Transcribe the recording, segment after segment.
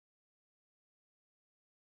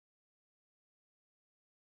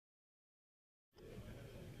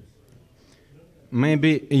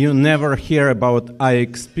Maybe you never hear about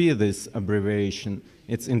IXP, this abbreviation.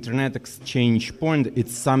 It's Internet Exchange Point.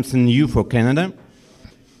 It's something new for Canada.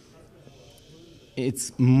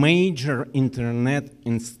 It's major internet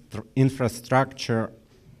infrastructure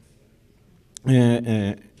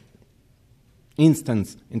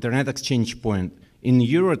instance, Internet Exchange Point. In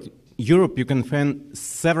Europe, you can find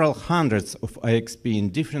several hundreds of IXP in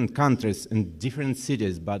different countries and different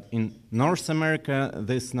cities, but in North America,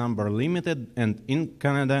 this number limited, and in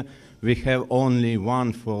Canada, we have only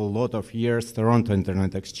one for a lot of years, Toronto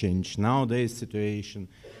Internet Exchange. Nowadays, situation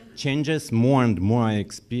changes. More and more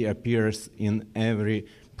IXP appears in every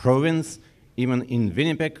province. Even in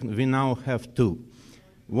Winnipeg, we now have two.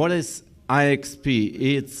 What is IXP?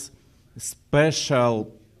 It's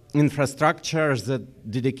special infrastructure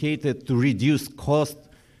that dedicated to reduce cost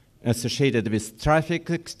associated with traffic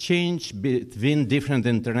exchange between different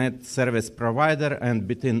internet service provider and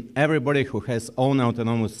between everybody who has own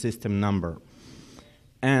autonomous system number.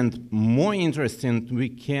 And more interesting, we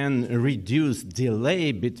can reduce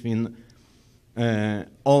delay between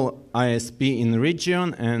all ISP in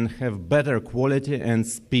region and have better quality and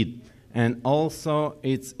speed. And also,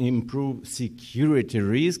 it's improve security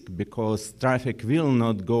risk because traffic will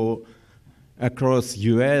not go across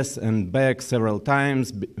US and back several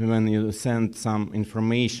times when you send some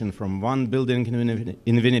information from one building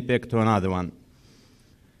in Winnipeg to another one.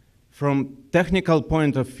 From technical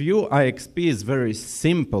point of view, IXP is very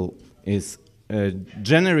simple. It's a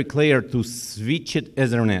generic layer to switched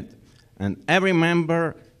Ethernet. And every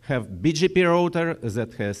member have BGP router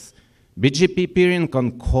that has BGP peering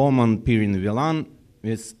on common peering VLAN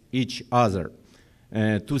with each other.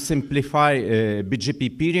 To simplify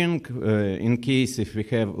BGP peering, in case if we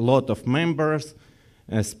have a lot of members,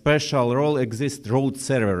 a special role exists, route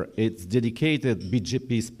server. It's dedicated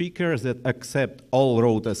BGP speaker that accept all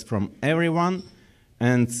routers from everyone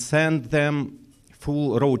and send them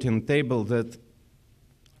full routing table that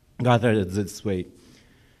gathered this way.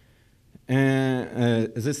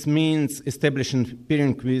 This means establishing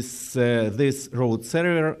peering with this route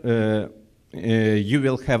server. You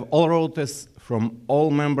will have all routers from all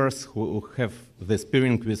members who have this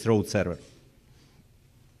peering with route server.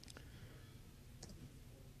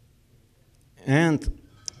 And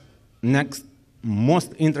next,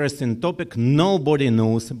 most interesting topic, nobody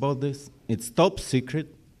knows about this. It's top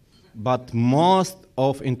secret, but most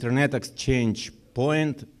of Internet Exchange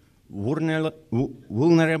Point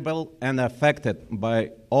vulnerable and affected by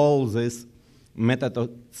all these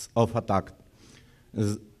methods of attack.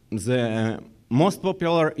 The most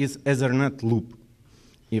popular is Ethernet loop.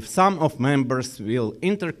 If some of members will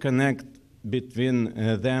interconnect between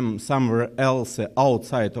them somewhere else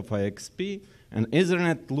outside of IXP, an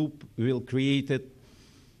Ethernet loop will create it.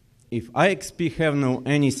 If IXP have no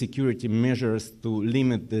any security measures to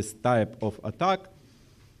limit this type of attack,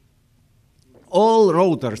 all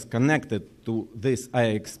routers connected to this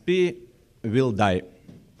IXP will die.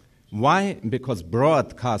 Why? Because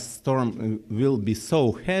broadcast storm will be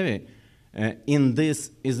so heavy. In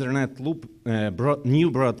this Ethernet loop, new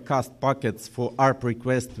broadcast packets for ARP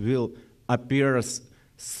request will appear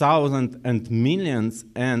thousands and millions,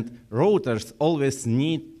 and routers always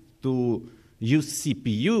need to use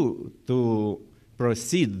CPU to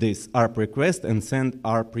proceed this ARP request and send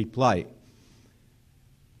ARP reply.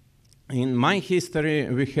 In my history,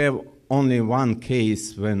 we have only one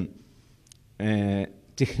case when a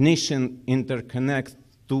technician interconnects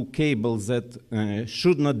two cables that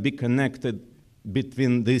should not be connected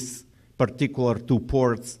between these particular two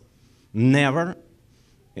ports. Never.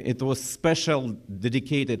 It was special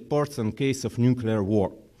dedicated ports in case of nuclear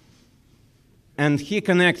war. And he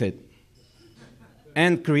connected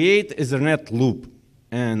and create Ethernet loop.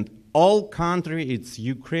 And all country, it's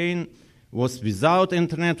Ukraine, was without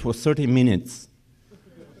internet for 30 minutes.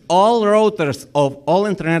 All routers of all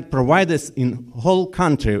internet providers in whole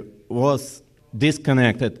country was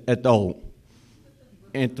disconnected at all.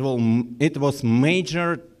 It was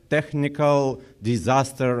major technical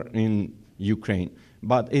disaster in Ukraine.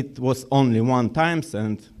 But it was only one time,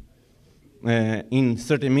 and in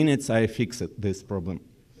 30 minutes I fixed this problem.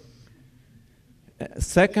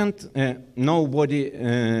 Second, nobody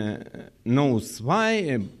knows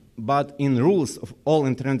why, but in rules of all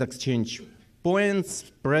Internet Exchange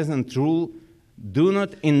Points, present rule do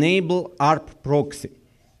not enable ARP proxy.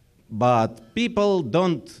 But people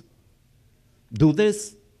don't do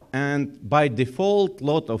this, and by default,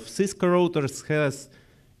 lot of Cisco routers has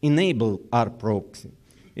enabled ARP proxy.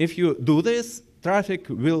 If you do this, traffic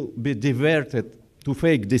will be diverted to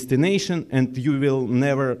fake destination, and you will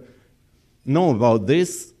never know about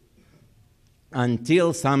this.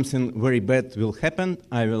 until something very bad will happen.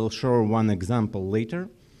 I will show one example later.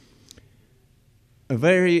 A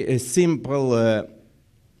very simple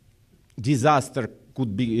disaster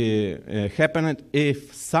could be happened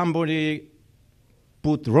if somebody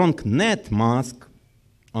put wrong net mask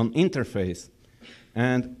on interface.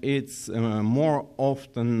 And it's more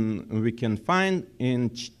often we can find in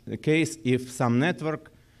the case if some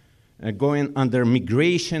network going under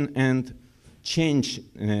migration and change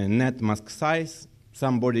net mask size.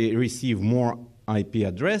 Somebody receive more IP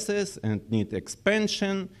addresses and need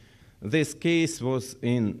expansion. This case was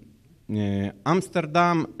in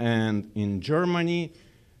Amsterdam and in Germany.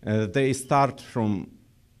 They start from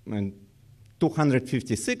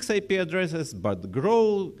 256 IP addresses, but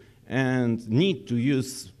grow and need to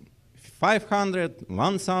use 500,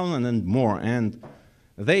 1,000 and more. And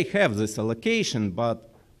they have this allocation,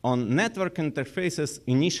 but on network interfaces,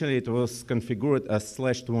 initially it was configured as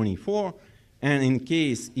 /24. And in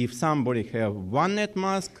case if somebody have one net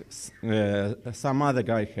mask, some other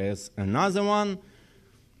guy has another one,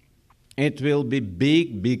 it will be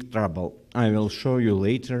big, big trouble. I will show you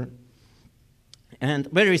later. And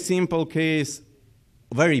very simple case,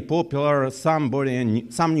 very popular, somebody,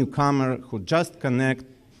 some newcomer who just connect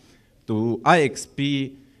to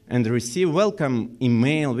IXP and receive welcome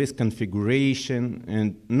email with configuration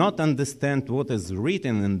and not understand what is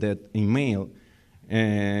written in that email.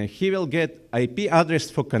 He will get IP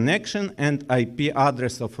address for connection and IP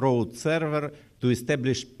address of root server to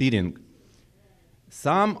establish peering.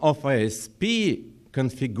 Some of ISP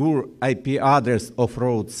configure IP address of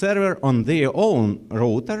root server on their own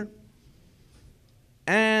router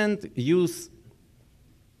and use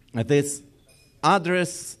this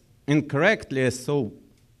address incorrectly, so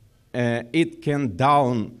it can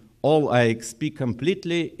down all IXP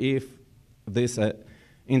completely if this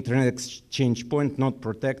internet exchange point not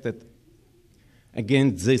protected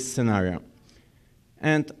against this scenario.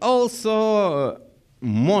 And also,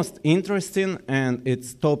 most interesting, and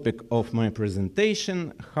it's topic of my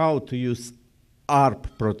presentation, how to use ARP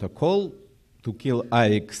protocol to kill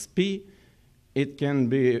IXP. It can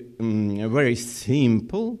be very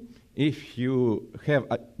simple if you have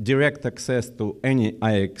direct access to any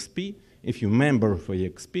IXP. If you're a member of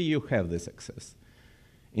IXP, you have this access.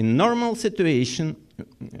 In normal situation,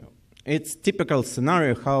 it's typical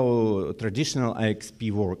scenario how traditional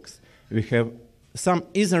IXP works. We have some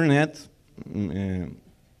Ethernet.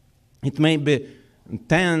 It may be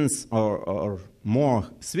tens or more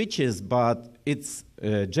switches, but it's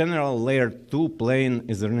a general layer 2 plain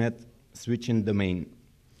Ethernet switching domain.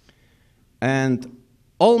 And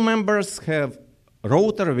all members have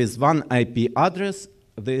router with one IP address.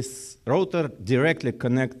 This router directly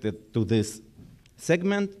connected to this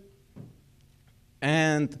segment.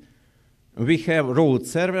 And we have root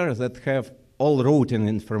servers that have all routing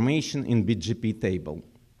information in BGP table.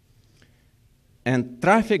 And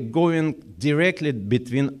traffic going directly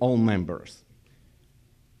between all members.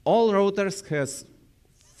 All routers has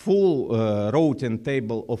full routing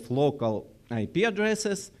table of local IP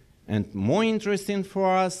addresses, and more interesting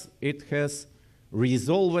for us, it has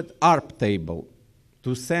resolved ARP table.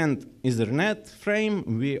 To send Ethernet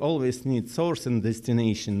frame, we always need source and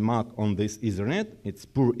destination MAC on this Ethernet. It's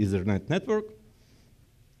pure Ethernet network.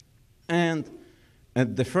 And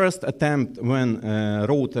at the first attempt, when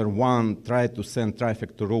router 1 tried to send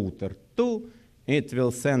traffic to router 2, it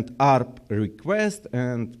will send ARP request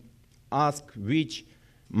and ask which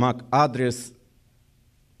MAC address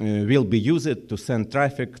will be used to send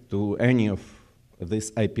traffic to any of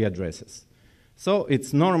these IP addresses. So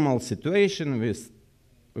it's normal situation with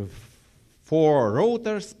 4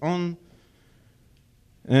 routers on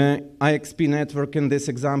IXP network in this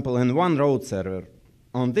example and 1 root server.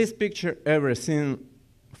 On this picture, everything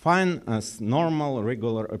fine as normal,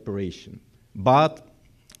 regular operation. But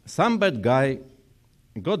some bad guy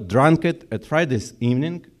got drunk at Friday's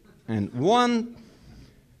evening and want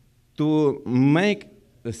to make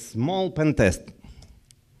a small pen test.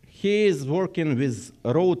 He is working with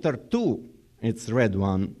router 2, it's red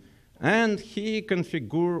one, and he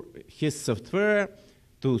configured his software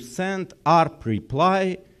to send ARP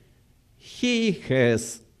reply. He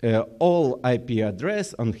has all IP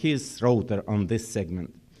address on his router on this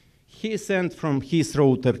segment. He sent from his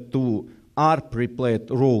router to ARP reply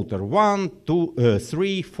router 1, 2,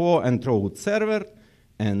 3, 4, and root server,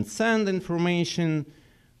 and send information.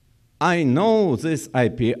 I know this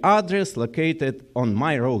IP address located on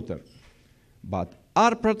my router, but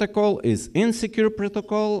ARP protocol is insecure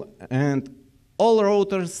protocol, and all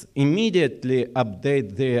routers immediately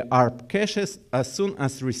update their ARP caches as soon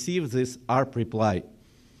as receive this ARP reply.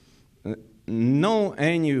 no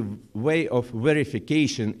any way of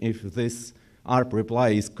verification if this ARP reply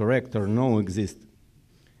is correct or no exist.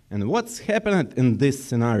 And what's happened in this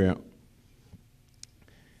scenario?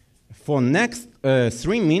 For next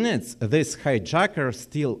 3 minutes, this hijacker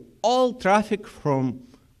steal all traffic from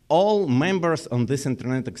all members on this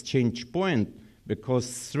internet exchange point,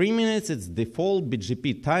 because 3 minutes is default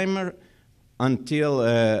BGP timer until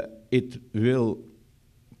it will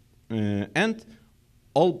end.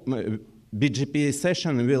 All BGP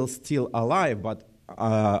session will still alive, but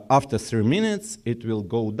after 3 minutes it will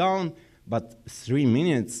go down. But 3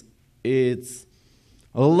 minutes, it's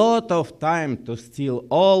a lot of time to steal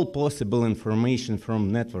all possible information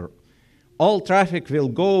from network. All traffic will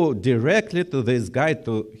go directly to this guy,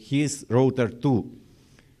 to his router 2.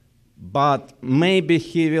 But maybe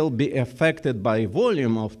he will be affected by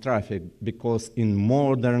volume of traffic, because in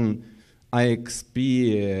modern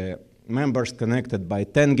IXP members connected by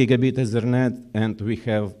 10 gigabit Ethernet, and we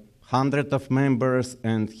have hundreds of members,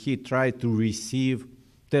 and he tried to receive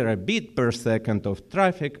terabit per second of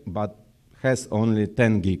traffic, but has only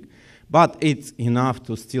 10 gig. But it's enough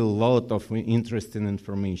to steal a lot of interesting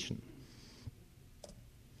information.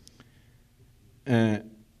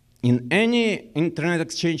 In any internet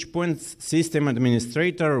exchange points, system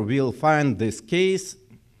administrator will find this case.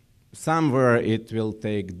 Somewhere it will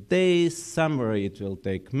take days, somewhere it will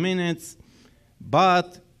take minutes,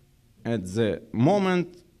 but at the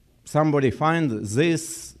moment somebody finds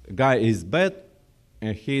this guy is bad,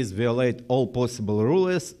 he's violate all possible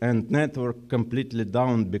rules, and network completely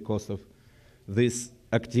down because of this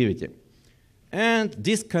activity. And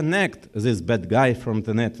disconnect this bad guy from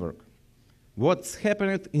the network. What's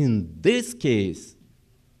happened in this case?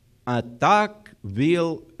 Attack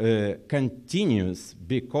will continues,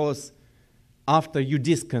 because after you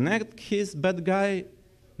disconnect his bad guy,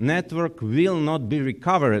 network will not be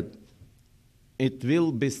recovered. It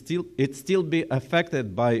will be still be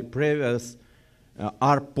affected by previous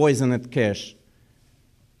ARP poisoned cache.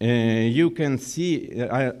 You can see,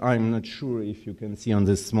 I'm not sure if you can see on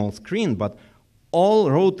this small screen, but all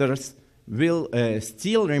routers will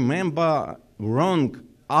still remember wrong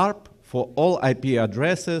ARP for all IP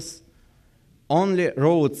addresses. Only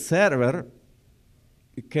root server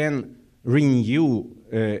can renew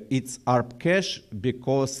its ARP cache,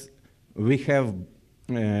 because we have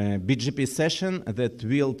BGP session that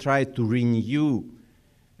will try to renew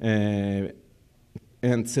and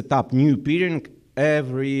set up new peering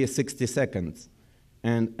every 60 seconds.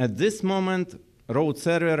 And at this moment, root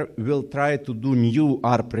server will try to do new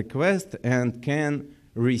ARP request and can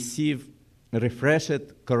receive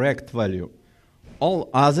refreshed correct value. All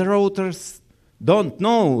other routers don't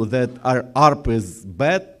know that our ARP is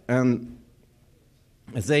bad, and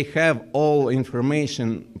they have all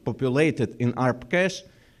information populated in ARP cache,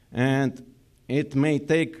 and it may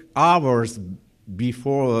take hours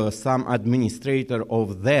before some administrator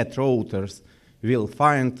of that routers will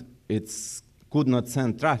find it's could not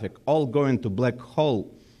send traffic, all going to black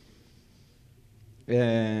hole.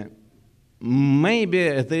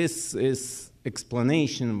 Maybe this is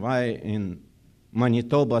explanation why in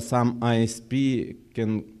Manitoba some ISP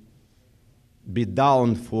can be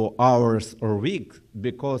down for hours or weeks,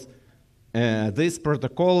 because this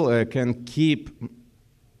protocol can keep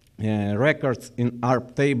records in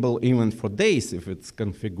ARP table even for days if it's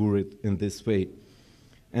configured in this way.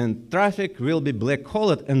 And traffic will be black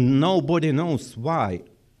holed, and nobody knows why.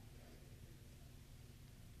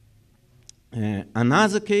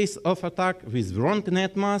 Another case of attack with wrong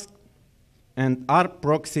net mask and ARP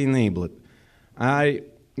proxy enabled. I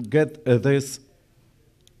get this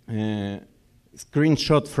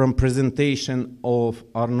screenshot from presentation of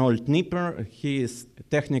Arnold Nipper. He is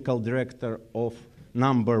technical director of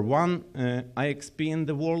 #1 IXP in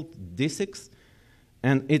the world, D6.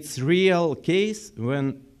 And it's real case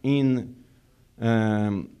when in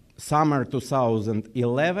summer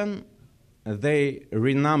 2011, they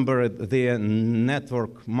renumbered their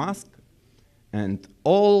network mask and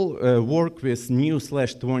all work with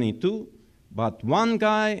new/22, but one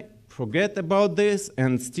guy forget about this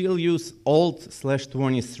and still use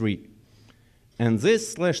old/23. And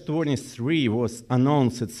this /23 was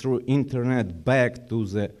announced through internet back to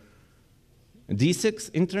the D6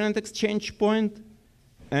 internet exchange point,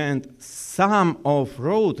 and some of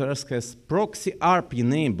routers has proxy ARP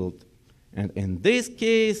enabled. And in this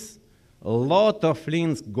case, a lot of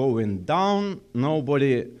links going down,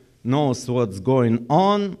 nobody knows what's going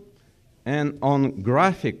on, and on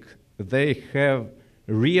graphic, they have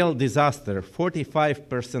real disaster,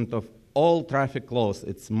 45% of all traffic loss.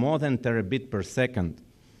 It's more than terabit per second.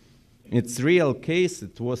 It's real case.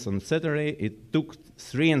 It was on Saturday. It took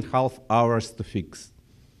 3.5 hours to fix.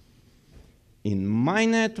 In my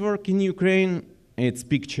network in Ukraine, it's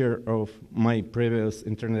picture of my previous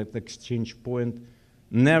internet exchange point.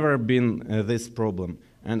 Never been this problem.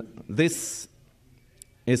 And this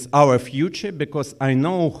is our future because I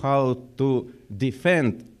know how to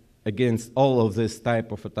defend against all of this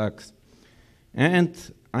type of attacks. And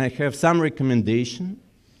I have some recommendation.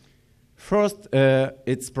 First,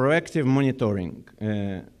 it's proactive monitoring.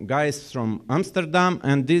 Guys from Amsterdam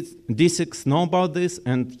and D6 know about this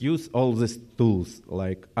and use all these tools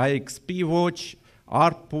like IXP Watch,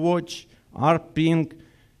 ARP Watch, ARP Ping.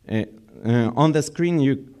 On the screen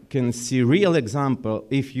you can see real example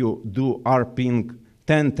if you do ARP Ping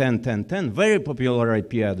 10.10.10.10, very popular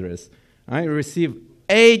IP address. I receive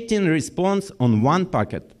 18 response on one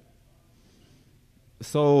packet.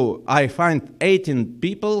 So I find 18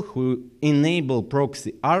 people who enable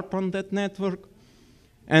proxy ARP on that network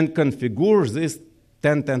and configure this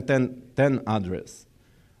 10.10.10.10 address.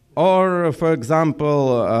 Or, for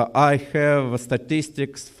example, I have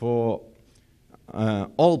statistics for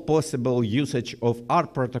all possible usage of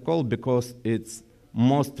ARP protocol because it's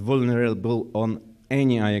most vulnerable on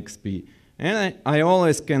any IXP. And I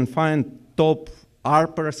always can find top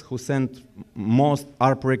ARPers who send most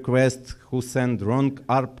ARP requests, who send wrong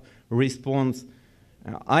ARP response.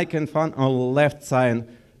 I can find on the left side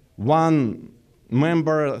one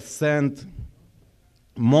member sent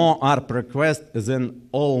more ARP requests than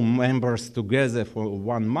all members together for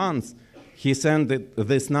 1 month. He sent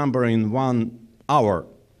this number in 1 hour.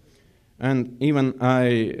 And even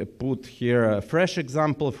I put here a fresh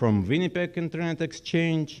example from Winnipeg Internet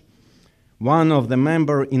Exchange. One of the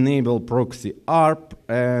member enabled proxy ARP,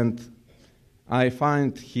 and I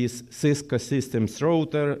find his Cisco systems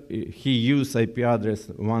router. He used IP address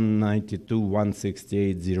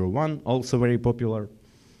 192.168.0.1, also very popular.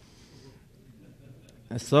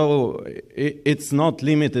 So it's not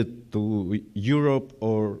limited to Europe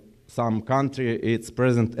or some country, it's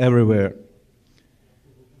present everywhere.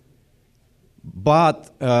 But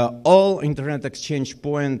all internet exchange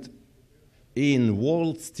points in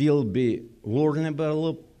world still be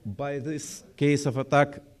vulnerable by this case of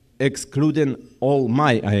attack, excluding all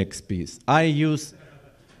my IXPs. I use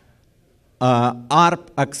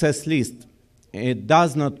ARP access list. It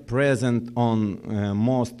does not present on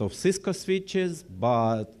most of Cisco switches,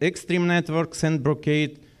 but Extreme Networks and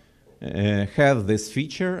Brocade have this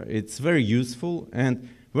feature. It's very useful and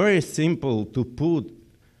very simple to put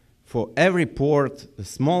for every port a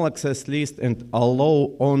small access list and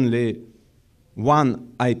allow only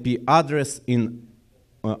one IP address in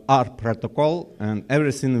ARP protocol, and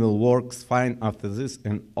everything will work fine after this,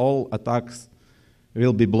 and all attacks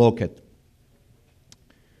will be blocked.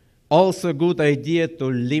 Also a good idea to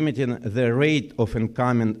limiting the rate of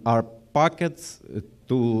incoming ARP packets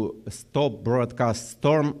to stop broadcast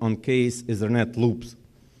storm on case Ethernet loops.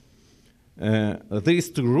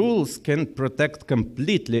 These two rules can protect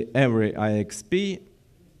completely every IXP,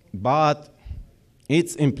 but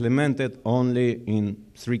it's implemented only in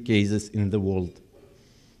 3 cases in the world.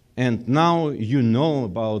 And now you know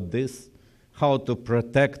about this, how to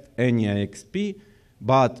protect any IXP,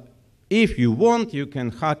 but if you want, you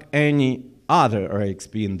can hack any other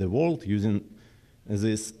IXP in the world using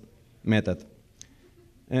this method.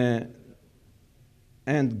 And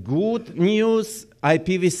good news,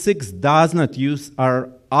 IPv6 does not use our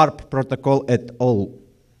ARP protocol at all.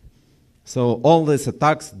 So all these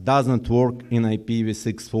attacks does not work in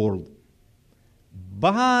IPv6 world.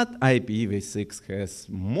 But IPv6 has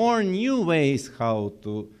more new ways how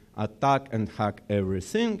to attack and hack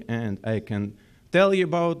everything, and I can tell you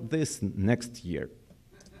about this next year.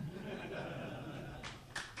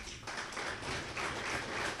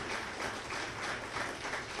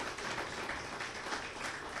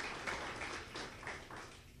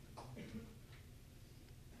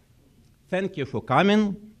 Thank you for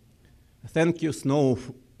coming. Thank you, Snow,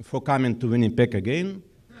 for coming to Winnipeg again.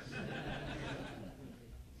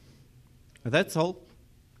 That's all.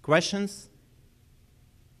 Questions?